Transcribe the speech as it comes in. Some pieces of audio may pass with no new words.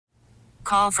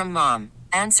Call from mom.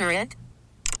 Answer it.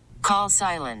 Call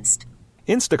silenced.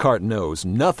 Instacart knows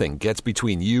nothing gets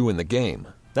between you and the game.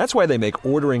 That's why they make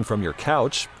ordering from your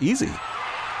couch easy.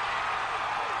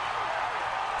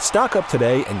 Stock up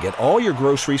today and get all your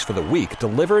groceries for the week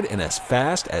delivered in as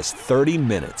fast as 30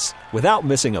 minutes without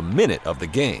missing a minute of the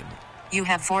game. You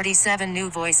have 47 new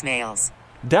voicemails.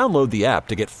 Download the app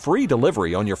to get free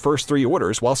delivery on your first 3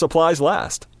 orders while supplies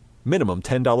last. Minimum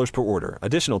 $10 per order.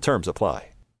 Additional terms apply.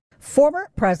 Former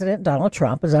President Donald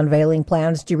Trump is unveiling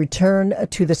plans to return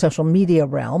to the social media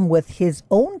realm with his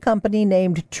own company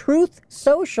named Truth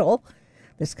Social.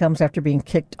 This comes after being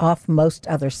kicked off most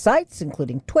other sites,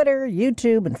 including Twitter,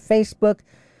 YouTube, and Facebook.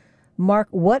 Mark,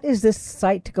 what is this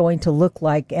site going to look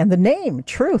like? And the name,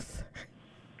 Truth?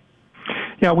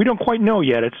 Yeah, we don't quite know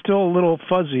yet. It's still a little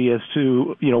fuzzy as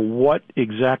to, what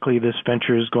exactly this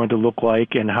venture is going to look like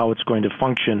and how it's going to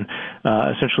function.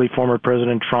 Essentially, former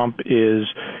President Trump is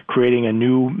creating a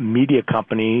new media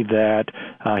company that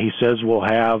he says will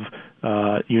have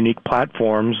unique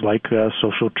platforms like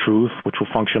Social Truth, which will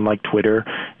function like Twitter,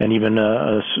 and even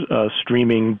a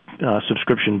streaming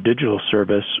subscription digital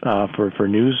service for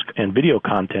news and video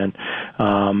content.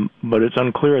 But it's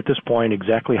unclear at this point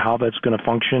exactly how that's going to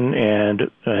function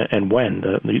and when.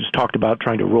 He's talked about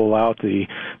trying to roll out the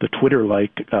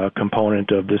Twitter-like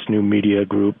component of this new media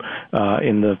group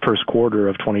in the first quarter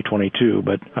of 2022,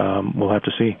 but we'll have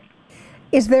to see.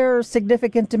 Is there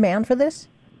significant demand for this?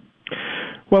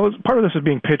 Well, part of this is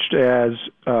being pitched as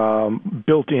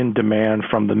built-in demand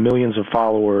from the millions of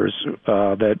followers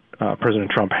that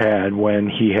President Trump had when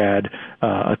he had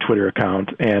a Twitter account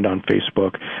and on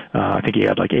Facebook. I think he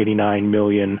had like 89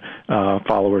 million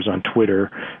followers on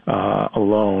Twitter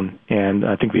alone. And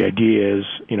I think the idea is,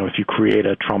 if you create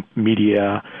a Trump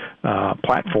media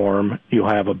platform, you'll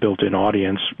have a built-in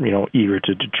audience, eager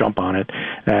to jump on it.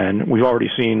 And we've already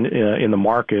seen in the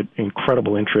market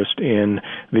incredible interest in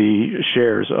the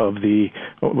shares of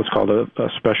what's called a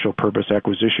special purpose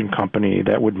acquisition company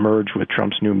that would merge with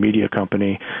Trump's new media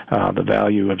company. The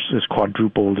value has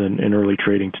quadrupled in early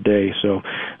trading today. So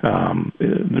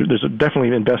there's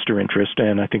definitely investor interest,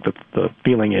 and I think that the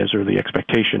feeling is, or the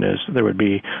expectation is, there would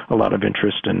be a lot of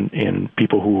interest in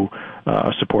people who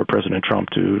support President Trump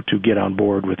to get on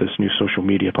board with this new social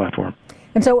media platform.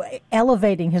 And so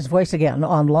elevating his voice again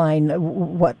online,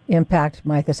 what impact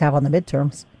might this have on the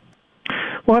midterms?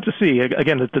 We'll have to see.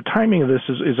 Again, the timing of this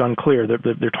is unclear.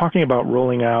 They're talking about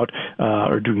rolling out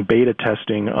or doing beta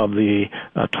testing of the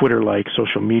Twitter-like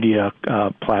social media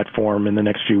platform in the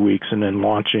next few weeks, and then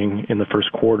launching in the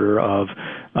first quarter of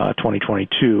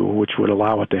 2022, which would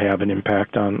allow it to have an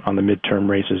impact on the midterm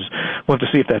races. We'll have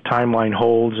to see if that timeline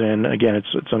holds. And again,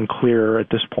 it's unclear at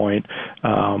this point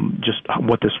just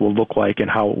what this will look like and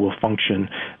how it will function.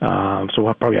 So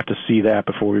we'll probably have to see that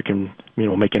before we can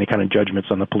make any kind of judgments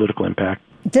on the political impact.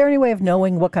 Is there any way of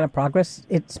knowing what kind of progress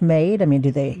it's made? I mean, do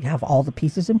they have all the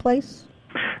pieces in place?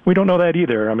 We don't know that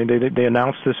either. I mean, they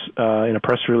announced this in a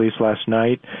press release last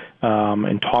night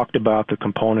and talked about the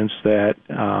components that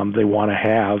they want to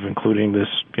have, including this,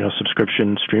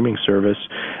 subscription streaming service.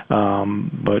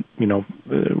 But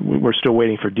we're still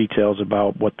waiting for details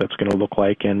about what that's going to look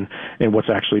like and what's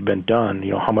actually been done.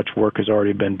 How much work has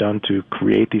already been done to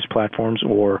create these platforms,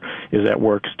 or is that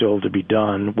work still to be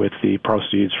done with the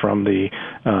proceeds from the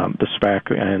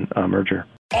SPAC and merger?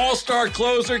 All-star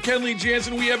closer Kenley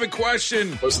Jansen, we have a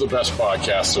question. What's the best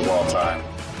podcast of all time?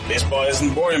 Baseball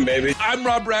isn't boring, baby. I'm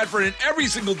Rob Bradford, and every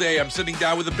single day I'm sitting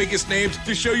down with the biggest names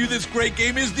to show you this great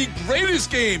game is the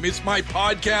greatest game. It's my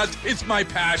podcast. It's my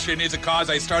passion. It's a cause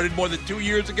I started more than 2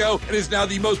 years ago and is now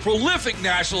the most prolific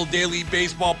national daily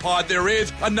baseball pod there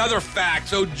is. Another fact.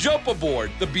 So jump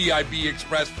aboard the BIB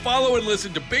Express. Follow and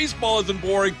listen to Baseball Isn't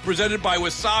Boring, presented by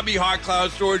Wasabi Hot Cloud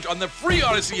Storage on the free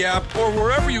Odyssey app or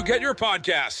wherever you get your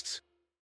podcasts.